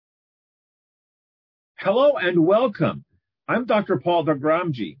Hello and welcome. I'm Dr. Paul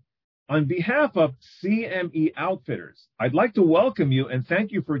Dagramji. On behalf of CME Outfitters, I'd like to welcome you and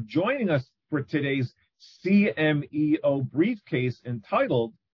thank you for joining us for today's CMEO briefcase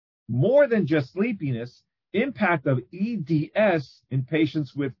entitled More Than Just Sleepiness, Impact of EDS in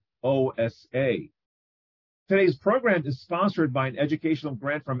Patients with OSA. Today's program is sponsored by an educational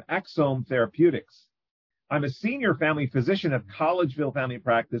grant from Axome Therapeutics. I'm a senior family physician at Collegeville Family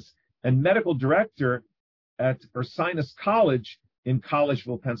Practice and medical director at Ursinus College in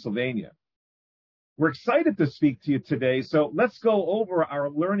Collegeville, Pennsylvania. We're excited to speak to you today, so let's go over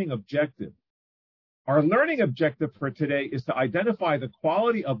our learning objective. Our learning objective for today is to identify the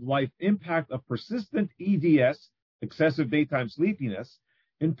quality of life impact of persistent EDS, excessive daytime sleepiness,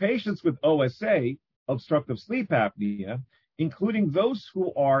 in patients with OSA, obstructive sleep apnea, including those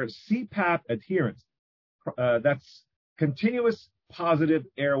who are CPAP adherents. That's continuous positive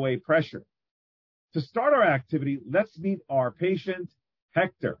airway pressure. To start our activity, let's meet our patient,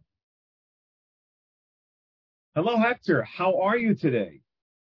 Hector. Hello, Hector. How are you today?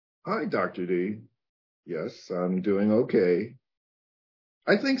 Hi, Dr. D. Yes, I'm doing okay.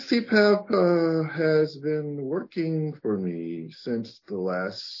 I think CPAP has been working for me since the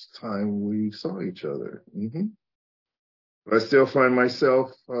last time we saw each other. But I still find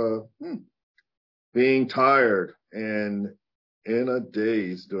myself being tired and in a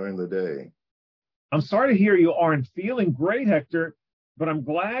daze during the day. I'm sorry to hear you aren't feeling great, Hector, but I'm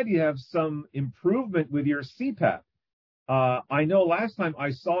glad you have some improvement with your CPAP. I know last time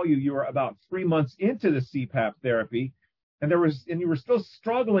I saw you, you were about 3 months into the CPAP therapy, and you were still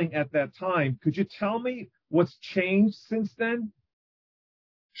struggling at that time. Could you tell me what's changed since then?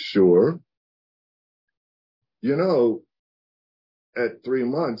 Sure. At 3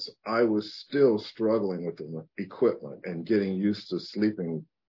 months, I was still struggling with the equipment and getting used to sleeping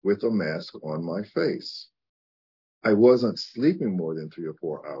with a mask on my face. I wasn't sleeping more than 3 or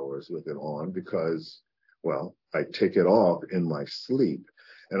 4 hours with it on because, I take it off in my sleep,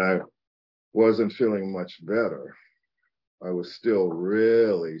 and I wasn't feeling much better. I was still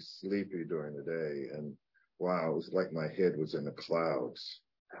really sleepy during the day, and it was like my head was in the clouds.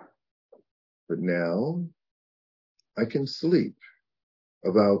 But now I can sleep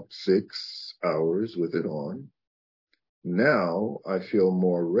about 6 hours with it on. Now I feel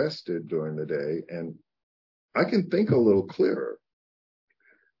more rested during the day, and I can think a little clearer.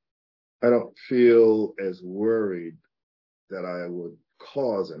 I don't feel as worried that I would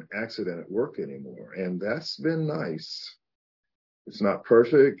cause an accident at work anymore, and that's been nice. It's not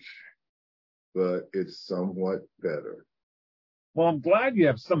perfect, but it's somewhat better. Well, I'm glad you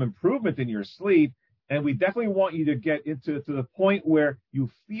have some improvement in your sleep, and we definitely want you to get to the point where you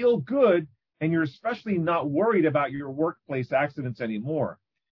feel good and you're especially not worried about your workplace accidents anymore.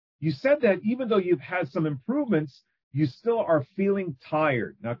 You said that even though you've had some improvements, you still are feeling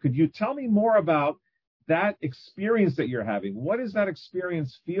tired. Now, could you tell me more about that experience that you're having? What does that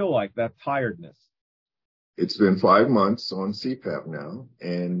experience feel like, that tiredness? It's been 5 months on CPAP now,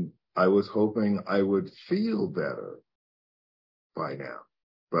 and I was hoping I would feel better by now,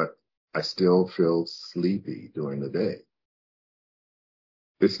 but I still feel sleepy during the day.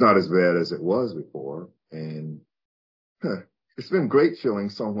 It's not as bad as it was before, and it's been great feeling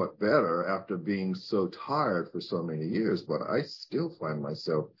somewhat better after being so tired for so many years, but I still find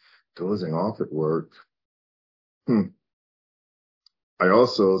myself dozing off at work. I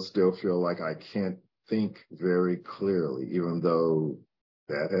also still feel like I can't think very clearly, even though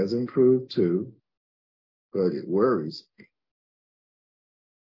that has improved too, but it worries me.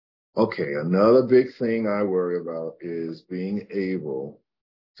 Okay, another big thing I worry about is being able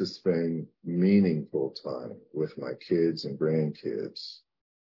to spend meaningful time with my kids and grandkids.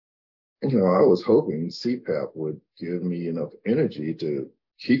 And, I was hoping CPAP would give me enough energy to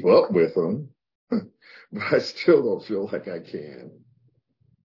keep up with them, but I still don't feel like I can.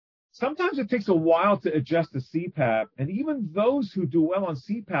 Sometimes it takes a while to adjust to CPAP, and even those who do well on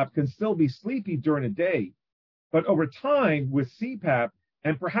CPAP can still be sleepy during the day. But over time, with CPAP,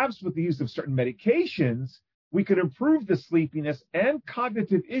 and perhaps with the use of certain medications, we can improve the sleepiness and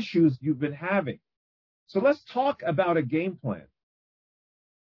cognitive issues you've been having. So let's talk about a game plan.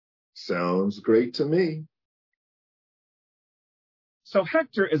 Sounds great to me. So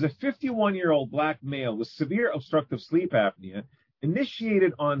Hector is a 51-year-old Black male with severe obstructive sleep apnea,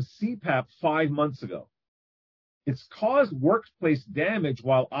 initiated on CPAP 5 months ago. It's caused workplace damage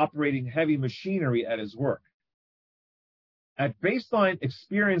while operating heavy machinery at his work. At baseline,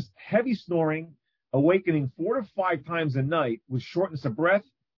 experienced heavy snoring, awakening 4 to 5 times a night with shortness of breath,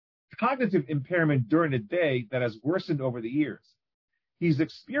 cognitive impairment during the day that has worsened over the years. He's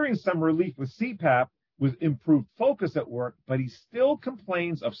experienced some relief with CPAP, with improved focus at work, but he still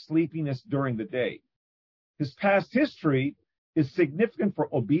complains of sleepiness during the day. His past history is significant for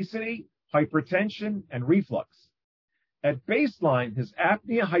obesity, hypertension, and reflux. At baseline, his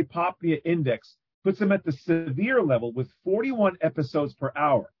apnea-hypopnea index puts him at the severe level with 41 episodes per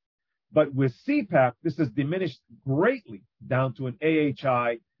hour. But with CPAP, this has diminished greatly down to an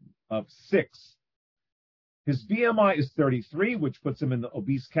AHI of 6. His BMI is 33, which puts him in the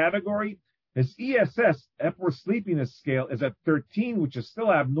obese category. His ESS, Epworth Sleepiness Scale, is at 13, which is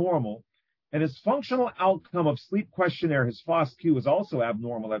still abnormal. And his functional outcome of sleep questionnaire, his FOSQ, is also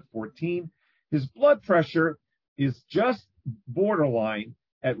abnormal at 14. His blood pressure is just borderline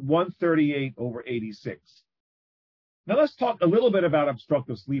at 138/86. Now let's talk a little bit about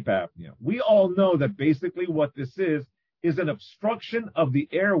obstructive sleep apnea. We all know that basically what this is an obstruction of the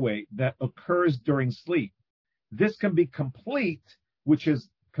airway that occurs during sleep. This can be complete, which is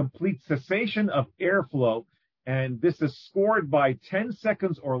complete cessation of airflow, and this is scored by 10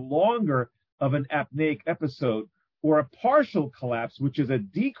 seconds or longer of an apneic episode, or a partial collapse, which is a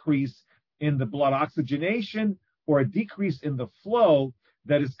decrease in the blood oxygenation or a decrease in the flow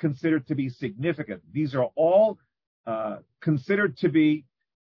that is considered to be significant. These are all considered to be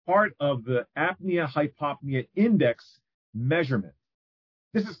part of the apnea-hypopnea index measurement.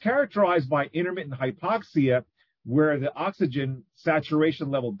 This is characterized by intermittent hypoxia, where the oxygen saturation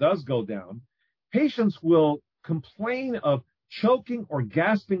level does go down. Patients will complain of choking or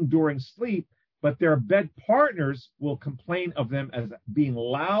gasping during sleep, but their bed partners will complain of them as being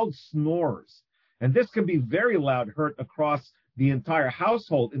loud snorers. And this can be very loud, heard across the entire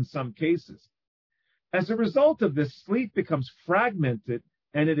household in some cases. As a result of this, sleep becomes fragmented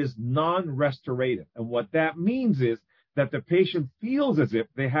and it is non-restorative. And what that means is that the patient feels as if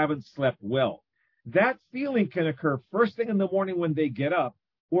they haven't slept well. That feeling can occur first thing in the morning when they get up,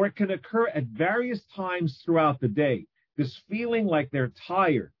 or it can occur at various times throughout the day. This feeling like they're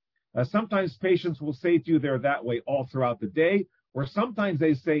tired. Sometimes patients will say to you they're that way all throughout the day, or sometimes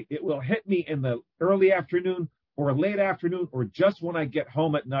they say it will hit me in the early afternoon or late afternoon, or just when I get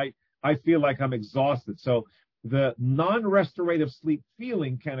home at night, I feel like I'm exhausted. So the non-restorative sleep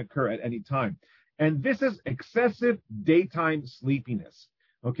feeling can occur at any time. And this is excessive daytime sleepiness.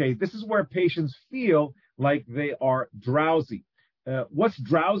 Okay, this is where patients feel like they are drowsy. What's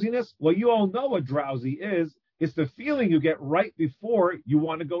drowsiness? Well, you all know what drowsy is. It's the feeling you get right before you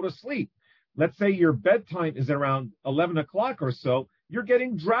want to go to sleep. Let's say your bedtime is around 11 o'clock or so. You're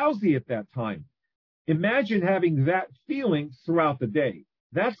getting drowsy at that time. Imagine having that feeling throughout the day.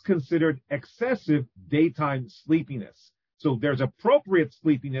 That's considered excessive daytime sleepiness. So there's appropriate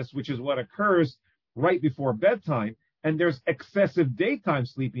sleepiness, which is what occurs right before bedtime. And there's excessive daytime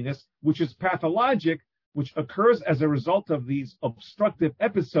sleepiness, which is pathologic, which occurs as a result of these obstructive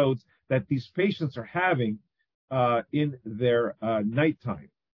episodes that these patients are having in their nighttime.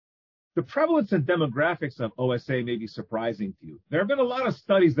 The prevalence and demographics of OSA may be surprising to you. There have been a lot of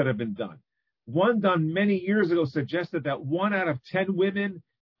studies that have been done. One done many years ago suggested that 1 out of 10 women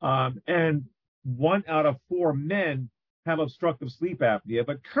and 1 out of 4 men have obstructive sleep apnea.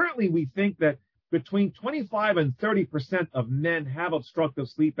 But currently we think that between 25 and 30% of men have obstructive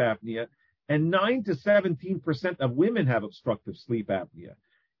sleep apnea, and 9 to 17% of women have obstructive sleep apnea.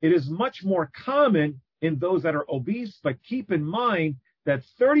 It is much more common in those that are obese, but keep in mind that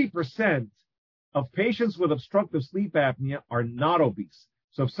 30% of patients with obstructive sleep apnea are not obese.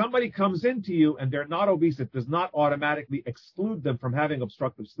 So if somebody comes into you and they're not obese, it does not automatically exclude them from having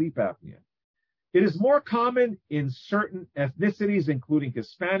obstructive sleep apnea. It is more common in certain ethnicities, including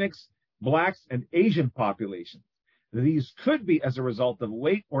Hispanics, Blacks, and Asian populations. These could be as a result of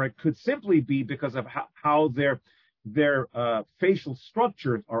weight, or it could simply be because of how their facial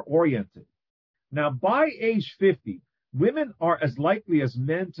structures are oriented. Now, by age 50, women are as likely as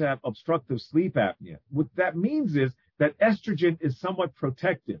men to have obstructive sleep apnea. What that means is that estrogen is somewhat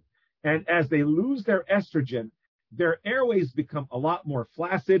protective. And as they lose their estrogen, their airways become a lot more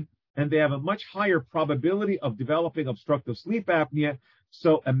flaccid, and they have a much higher probability of developing obstructive sleep apnea.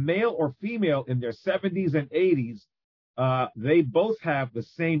 So a male or female in their 70s and 80s, they both have the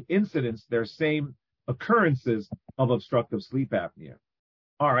same incidence, their same occurrences of obstructive sleep apnea.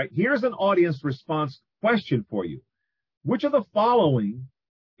 All right, here's an audience response question for you. Which of the following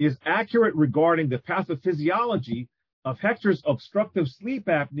is accurate regarding the pathophysiology of Hector's obstructive sleep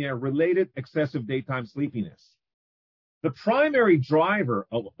apnea-related excessive daytime sleepiness? The primary driver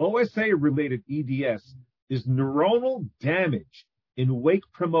of OSA-related EDS is neuronal damage in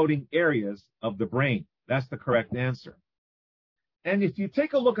wake-promoting areas of the brain. That's the correct answer. And if you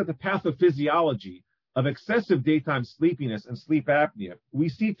take a look at the pathophysiology of excessive daytime sleepiness and sleep apnea, we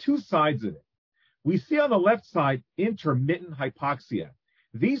see two sides of it. We see on the left side intermittent hypoxia.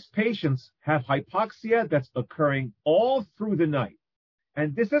 These patients have hypoxia that's occurring all through the night.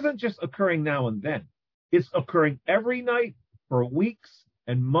 And this isn't just occurring now and then. It's occurring every night for weeks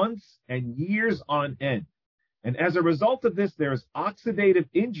and months and years on end. And as a result of this, there's oxidative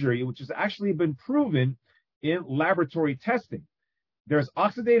injury, which has actually been proven in laboratory testing. There's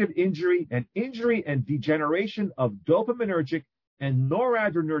oxidative injury and degeneration of dopaminergic and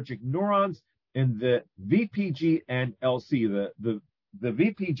noradrenergic neurons in the VPG and LC. The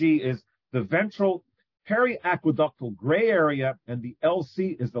VPG is the ventral periaqueductal gray area, and the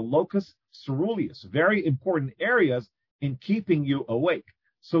LC is the locus ceruleus, very important areas in keeping you awake.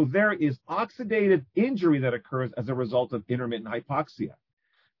 So there is oxidative injury that occurs as a result of intermittent hypoxia.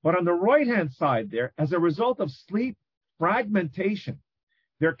 But on the right-hand side there, as a result of sleep fragmentation,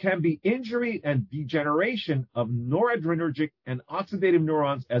 there can be injury and degeneration of noradrenergic and oxidative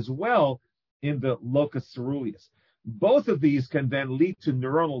neurons as well in the locus ceruleus. Both of these can then lead to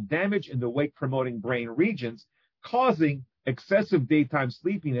neuronal damage in the wake-promoting brain regions, causing excessive daytime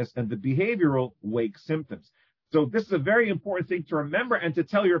sleepiness and the behavioral wake symptoms. So this is a very important thing to remember and to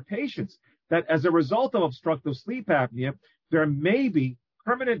tell your patients that as a result of obstructive sleep apnea, there may be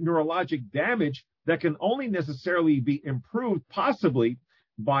permanent neurologic damage that can only necessarily be improved possibly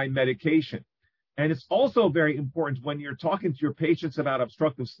by medication. And it's also very important when you're talking to your patients about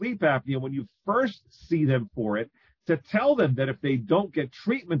obstructive sleep apnea, when you first see them for it, to tell them that if they don't get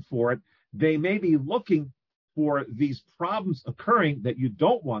treatment for it, they may be looking for these problems occurring that you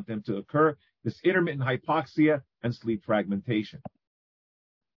don't want them to occur, this intermittent hypoxia and sleep fragmentation.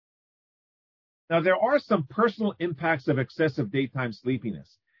 Now, there are some personal impacts of excessive daytime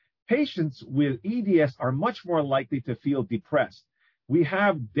sleepiness. Patients with EDS are much more likely to feel depressed. We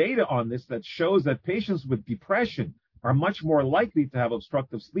have data on this that shows that patients with depression are much more likely to have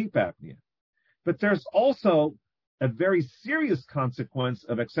obstructive sleep apnea. But there's also a very serious consequence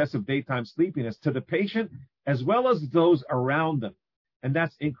of excessive daytime sleepiness to the patient as well as those around them. And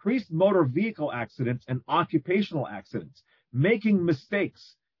that's increased motor vehicle accidents and occupational accidents, making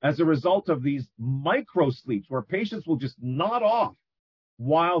mistakes as a result of these micro sleeps where patients will just nod off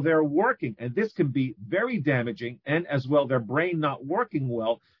while they're working. And this can be very damaging, and as well, their brain not working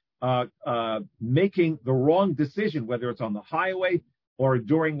well, making the wrong decision, whether it's on the highway or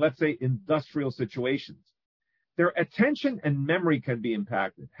during, let's say, industrial situations. Their attention and memory can be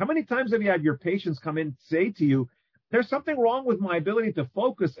impacted. How many times have you had your patients come in and say to you, there's something wrong with my ability to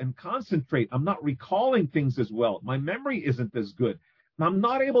focus and concentrate. I'm not recalling things as well. My memory isn't as good. I'm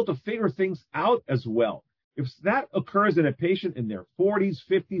not able to figure things out as well. If that occurs in a patient in their 40s,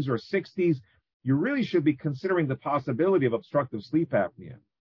 50s, or 60s, you really should be considering the possibility of obstructive sleep apnea.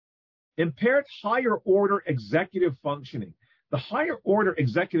 Impaired higher order executive functioning. The higher order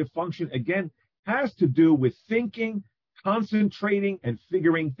executive function, again, has to do with thinking, concentrating, and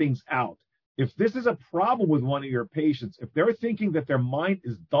figuring things out. If this is a problem with one of your patients, if they're thinking that their mind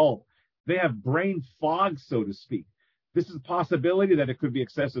is dull, they have brain fog, so to speak, this is a possibility that it could be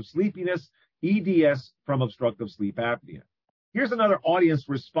excessive sleepiness, EDS from obstructive sleep apnea. Here's another audience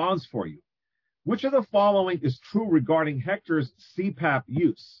response for you. Which of the following is true regarding Hector's CPAP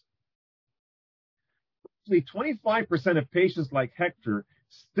use? Actually, 25% of patients like Hector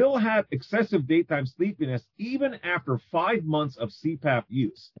still have excessive daytime sleepiness even after 5 months of CPAP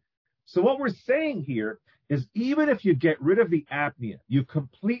use. So what we're saying here is even if you get rid of the apnea, you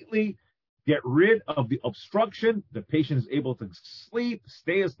completely get rid of the obstruction, the patient is able to sleep,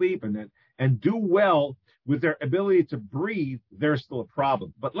 stay asleep, and do well with their ability to breathe, there's still a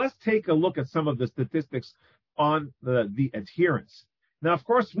problem. But let's take a look at some of the statistics on the adherence. Now, of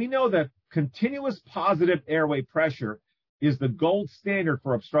course, we know that continuous positive airway pressure is the gold standard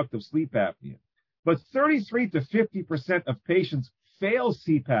for obstructive sleep apnea. But 33 to 50% of patients fail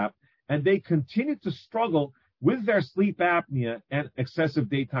CPAP, and they continue to struggle with their sleep apnea and excessive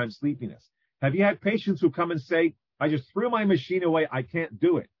daytime sleepiness. Have you had patients who come and say, I just threw my machine away, I can't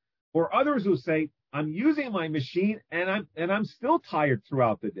do it? Or others who say, I'm using my machine and I'm still tired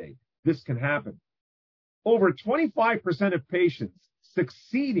throughout the day. This can happen. Over 25% of patients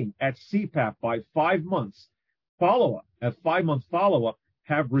succeeding at CPAP by 5 months follow-up, at 5-month follow-up,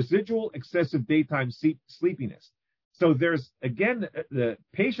 have residual excessive daytime sleepiness. So there's, again, the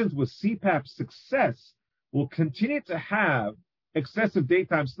patients with CPAP success will continue to have excessive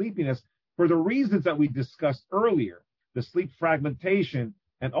daytime sleepiness for the reasons that we discussed earlier, the sleep fragmentation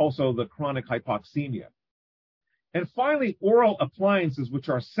and also the chronic hypoxemia. And finally, oral appliances, which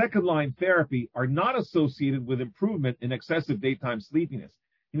are second-line therapy, are not associated with improvement in excessive daytime sleepiness.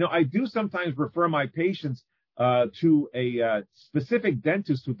 You know, I do sometimes refer my patients to a specific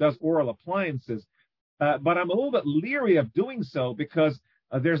dentist who does oral appliances, but I'm a little bit leery of doing so because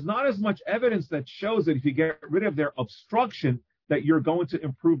there's not as much evidence that shows that if you get rid of their obstruction, that you're going to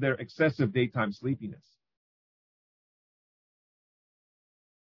improve their excessive daytime sleepiness.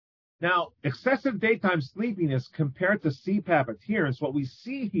 Now, excessive daytime sleepiness compared to CPAP adherence, what we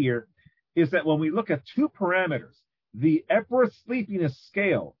see here is that when we look at two parameters, the Epworth Sleepiness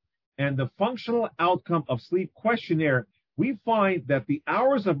Scale and the Functional Outcome of Sleep Questionnaire, we find that the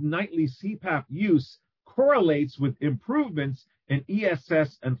hours of nightly CPAP use correlates with improvements in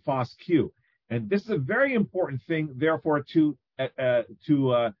ESS and FOSQ. And this is a very important thing, therefore, to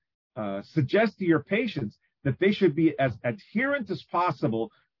suggest to your patients that they should be as adherent as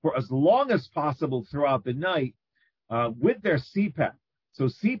possible for as long as possible throughout the night with their CPAP. So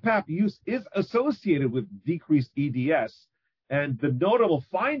CPAP use is associated with decreased EDS, and the notable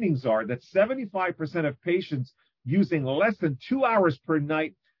findings are that 75% of patients using less than 2 hours per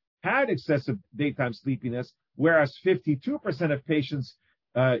night had excessive daytime sleepiness, whereas 52% of patients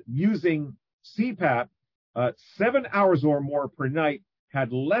using CPAP 7 hours or more per night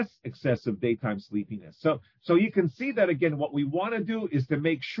had less excessive daytime sleepiness. So you can see that, again, what we want to do is to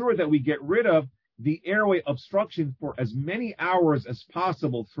make sure that we get rid of the airway obstruction for as many hours as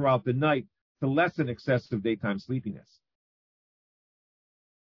possible throughout the night to lessen excessive daytime sleepiness.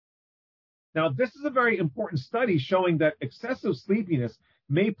 Now, this is a very important study showing that excessive sleepiness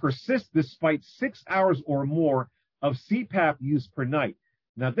may persist despite 6 hours or more of CPAP use per night.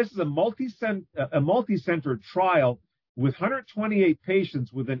 Now, this is a multi-center trial with 128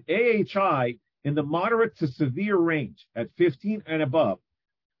 patients with an AHI in the moderate to severe range at 15 and above,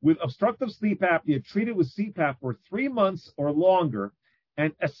 with obstructive sleep apnea treated with CPAP for 3 months or longer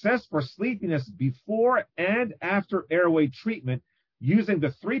and assessed for sleepiness before and after airway treatment using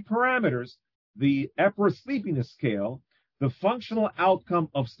the three parameters, the Epworth Sleepiness Scale, the Functional Outcome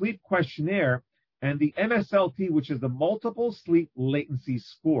of Sleep Questionnaire, and the MSLT, which is the Multiple Sleep Latency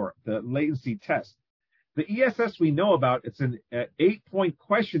Score, the latency test. The ESS we know about, it's an 8-point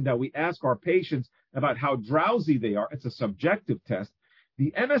question that we ask our patients about how drowsy they are. It's a subjective test.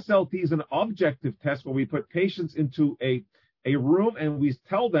 The MSLT is an objective test where we put patients into a room and we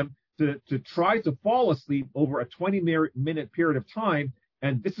tell them to try to fall asleep over a 20-minute period of time,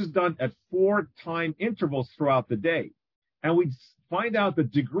 and this is done at 4 time intervals throughout the day. And we find out the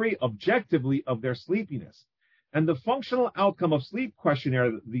degree objectively of their sleepiness. And the Functional Outcome of Sleep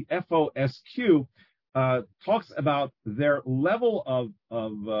Questionnaire, the FOSQ, talks about their level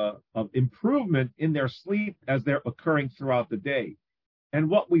of improvement in their sleep as they're occurring throughout the day.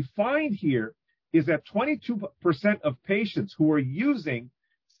 And what we find here is that 22% of patients who are using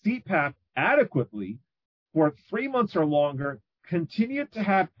CPAP adequately for 3 months or longer continue to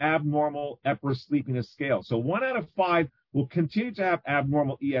have abnormal Epworth Sleepiness Scale. So 1 out of 5 will continue to have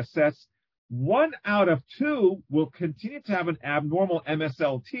abnormal ESS. 1 out of 2 will continue to have an abnormal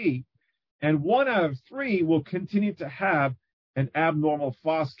MSLT, and 1 out of 3 will continue to have an abnormal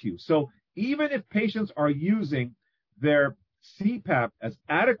FOSQ. So even if patients are using their CPAP as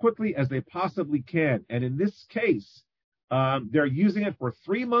adequately as they possibly can, and in this case, they're using it for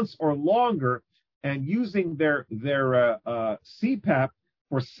 3 months or longer and using their CPAP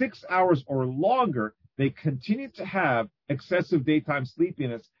for 6 hours or longer, they continue to have excessive daytime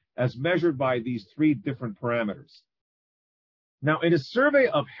sleepiness as measured by these 3 different parameters. Now, in a survey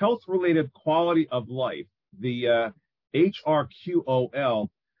of health-related quality of life, the HRQOL,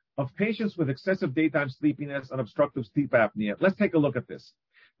 of patients with excessive daytime sleepiness and obstructive sleep apnea, let's take a look at this.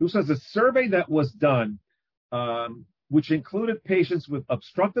 This was a survey that was done, which included patients with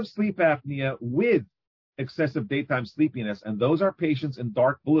obstructive sleep apnea with excessive daytime sleepiness, and those are patients in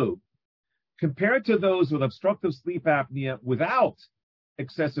dark blue, compared to those with obstructive sleep apnea without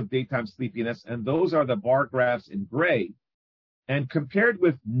excessive daytime sleepiness, and those are the bar graphs in gray, and compared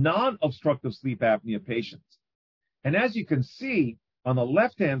with non-obstructive sleep apnea patients. And as you can see on the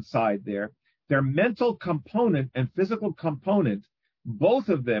left-hand side there, their mental component and physical component, both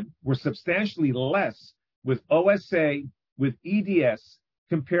of them were substantially less with OSA, with EDS,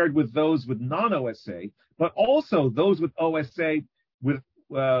 compared with those with non-OSA, but also those with OSA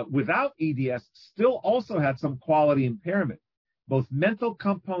without EDS still also had some quality impairment, both mental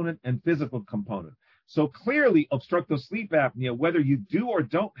component and physical component. So clearly, obstructive sleep apnea, whether you do or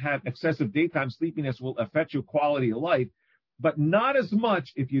don't have excessive daytime sleepiness, will affect your quality of life, but not as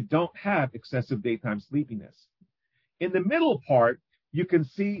much if you don't have excessive daytime sleepiness. In the middle part, you can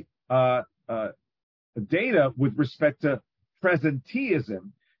see data with respect to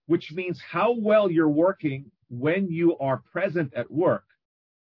presenteeism, which means how well you're working when you are present at work.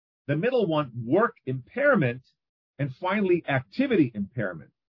 The middle one, work impairment, and finally, activity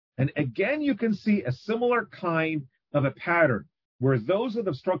impairment. And again, you can see a similar kind of a pattern where those with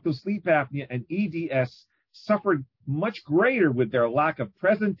obstructive sleep apnea and EDS suffered much greater with their lack of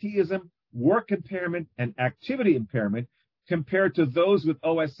presenteeism, work impairment, and activity impairment compared to those with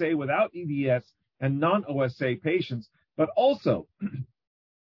OSA without EDS and non-OSA patients, but also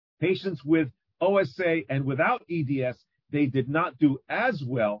patients with OSA and without EDS, they did not do as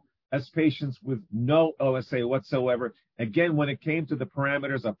well as patients with no OSA whatsoever. Again, when it came to the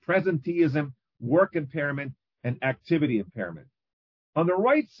parameters of presenteeism, work impairment, and activity impairment. On the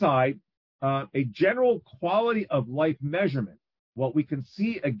right side, a general quality of life measurement. What we can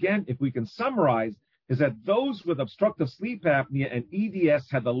see, again, if we can summarize, is that those with obstructive sleep apnea and EDS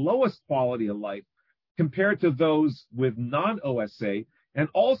had the lowest quality of life compared to those with non-OSA, and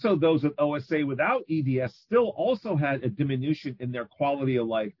also those with OSA without EDS still also had a diminution in their quality of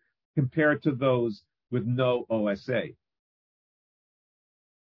life compared to those with no OSA.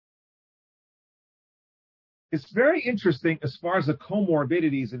 It's very interesting as far as the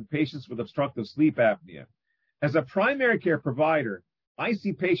comorbidities in patients with obstructive sleep apnea. As a primary care provider, I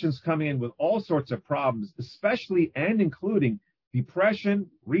see patients coming in with all sorts of problems, especially and including depression,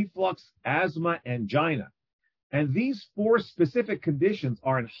 reflux, asthma, angina. And these four specific conditions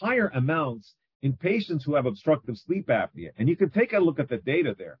are in higher amounts in patients who have obstructive sleep apnea. And you can take a look at the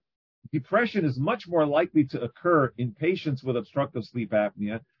data there. Depression is much more likely to occur in patients with obstructive sleep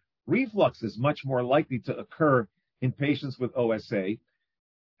apnea. Reflux is much more likely to occur in patients with OSA.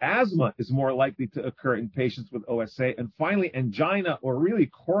 Asthma is more likely to occur in patients with OSA. And finally, angina, or really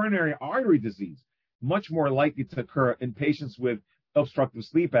coronary artery disease, much more likely to occur in patients with obstructive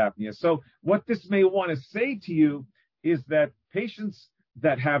sleep apnea. So what this may want to say to you is that patients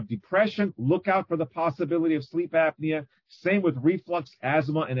that have depression, look out for the possibility of sleep apnea. Same with reflux,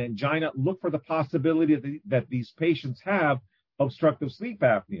 asthma, and angina. Look for the possibility that these patients have obstructive sleep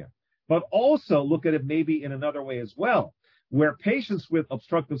apnea. But also look at it maybe in another way as well, where patients with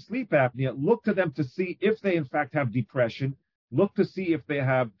obstructive sleep apnea, look to them to see if they in fact have depression, look to see if they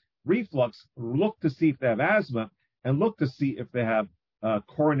have reflux, look to see if they have asthma, and look to see if they have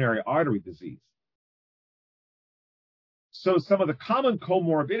coronary artery disease. So some of the common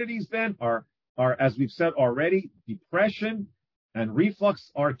comorbidities then are, as we've said already, depression and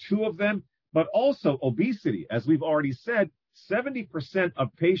reflux are two of them, but also obesity. As we've already said, 70%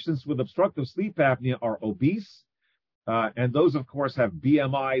 of patients with obstructive sleep apnea are obese, and those, of course, have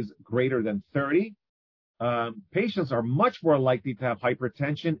BMIs greater than 30. Patients are much more likely to have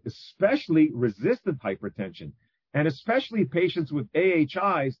hypertension, especially resistant hypertension, and especially patients with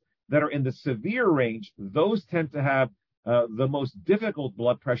AHIs that are in the severe range. Those tend to have the most difficult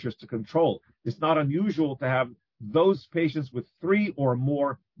blood pressures to control. It's not unusual to have those patients with 3 or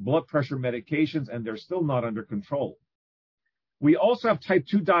more blood pressure medications, and they're still not under control. We also have type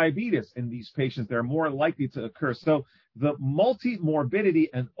 2 diabetes in these patients that are more likely to occur. So the multimorbidity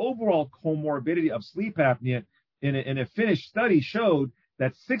and overall comorbidity of sleep apnea in a Finnish study showed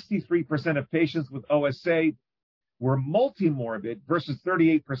that 63% of patients with OSA were multimorbid versus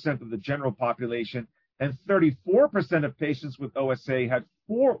 38% of the general population, and 34% of patients with OSA had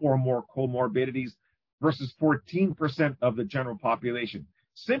 4 or more comorbidities versus 14% of the general population.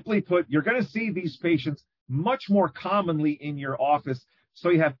 Simply put, you're going to see these patients much more commonly in your office, so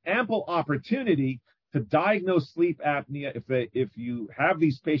you have ample opportunity to diagnose sleep apnea if you have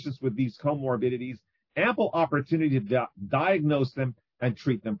these patients with these comorbidities, ample opportunity to diagnose them and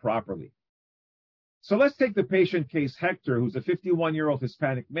treat them properly. So let's take the patient case Hector, who's a 51-year-old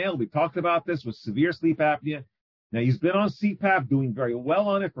Hispanic male. We talked about this with severe sleep apnea. Now, he's been on CPAP, doing very well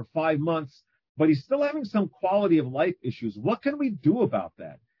on it for 5 months, but he's still having some quality of life issues. What can we do about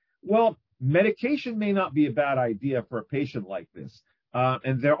that? Well, medication may not be a bad idea for a patient like this.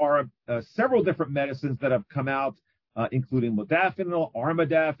 And there are several different medicines that have come out, including modafinil,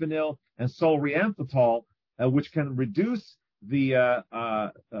 armodafinil, and solriamfetol, which can reduce the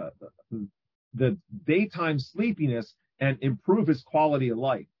daytime sleepiness and improve his quality of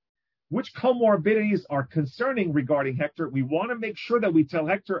life. Which comorbidities are concerning regarding Hector? We want to make sure that we tell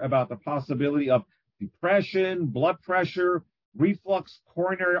Hector about the possibility of depression, blood pressure, reflux,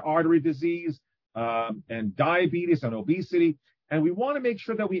 coronary artery disease, and diabetes and obesity. And we want to make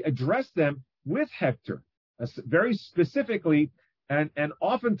sure that we address them with Hector very specifically. And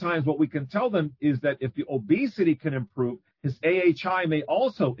oftentimes what we can tell them is that if the obesity can improve, his AHI may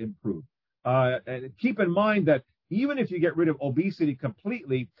also improve. And keep in mind that even if you get rid of obesity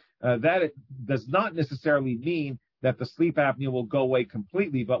completely, that it does not necessarily mean that the sleep apnea will go away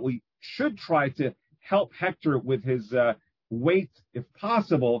completely, but we should try to help Hector with his weight if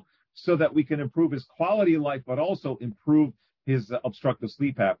possible, so that we can improve his quality of life, but also improve his obstructive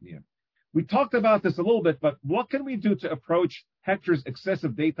sleep apnea. We talked about this a little bit, but what can we do to approach Hector's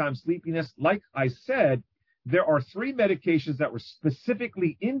excessive daytime sleepiness? Like I said, there are 3 medications that were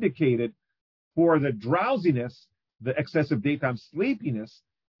specifically indicated for the drowsiness, the excessive daytime sleepiness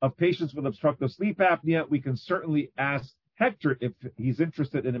of patients with obstructive sleep apnea. We can certainly ask Hector if he's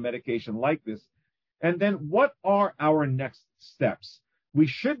interested in a medication like this. And then what are our next steps? We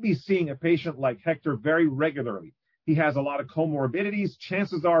should be seeing a patient like Hector very regularly. He has a lot of comorbidities.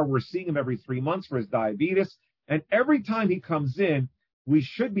 Chances are we're seeing him every 3 months for his diabetes. And every time he comes in, we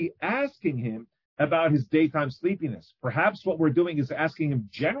should be asking him about his daytime sleepiness. Perhaps what we're doing is asking him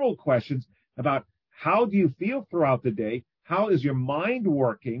general questions about how do you feel throughout the day? How is your mind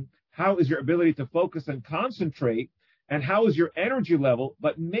working? How is your ability to focus and concentrate? And how is your energy level?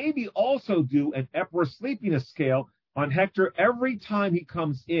 But maybe also do an Epworth sleepiness scale on Hector every time he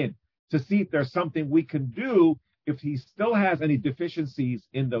comes in to see if there's something we can do if he still has any deficiencies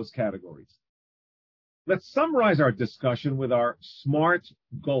in those categories. Let's summarize our discussion with our SMART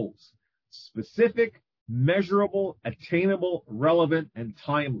goals: specific, measurable, attainable, relevant, and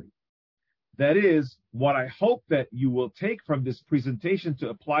timely. That is, what I hope that you will take from this presentation to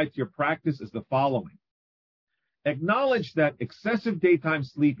apply to your practice is the following. Acknowledge that excessive daytime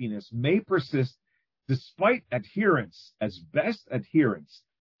sleepiness may persist despite adherence, as best adherence,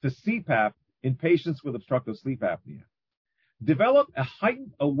 to CPAP in patients with obstructive sleep apnea. Develop a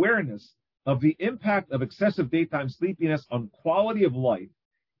heightened awareness of the impact of excessive daytime sleepiness on quality of life,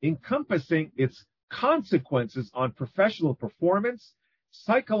 encompassing its consequences on professional performance,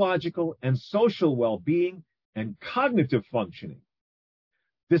 psychological and social well-being, and cognitive functioning.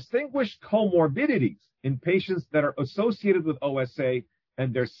 Distinguish comorbidities in patients that are associated with OSA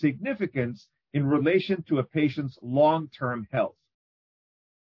and their significance in relation to a patient's long-term health.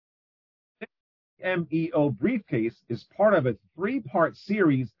 MEO briefcase is part of a 3-part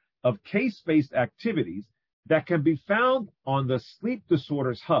series of case-based activities that can be found on the Sleep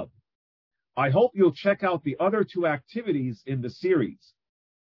Disorders Hub. I hope you'll check out the other 2 activities in the series.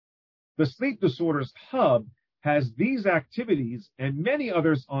 The Sleep Disorders Hub has these activities and many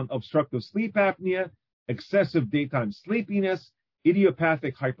others on obstructive sleep apnea, excessive daytime sleepiness,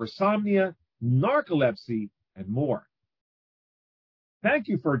 idiopathic hypersomnia, narcolepsy, and more. Thank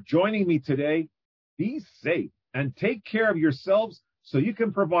you for joining me today. Be safe and take care of yourselves so you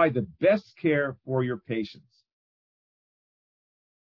can provide the best care for your patients.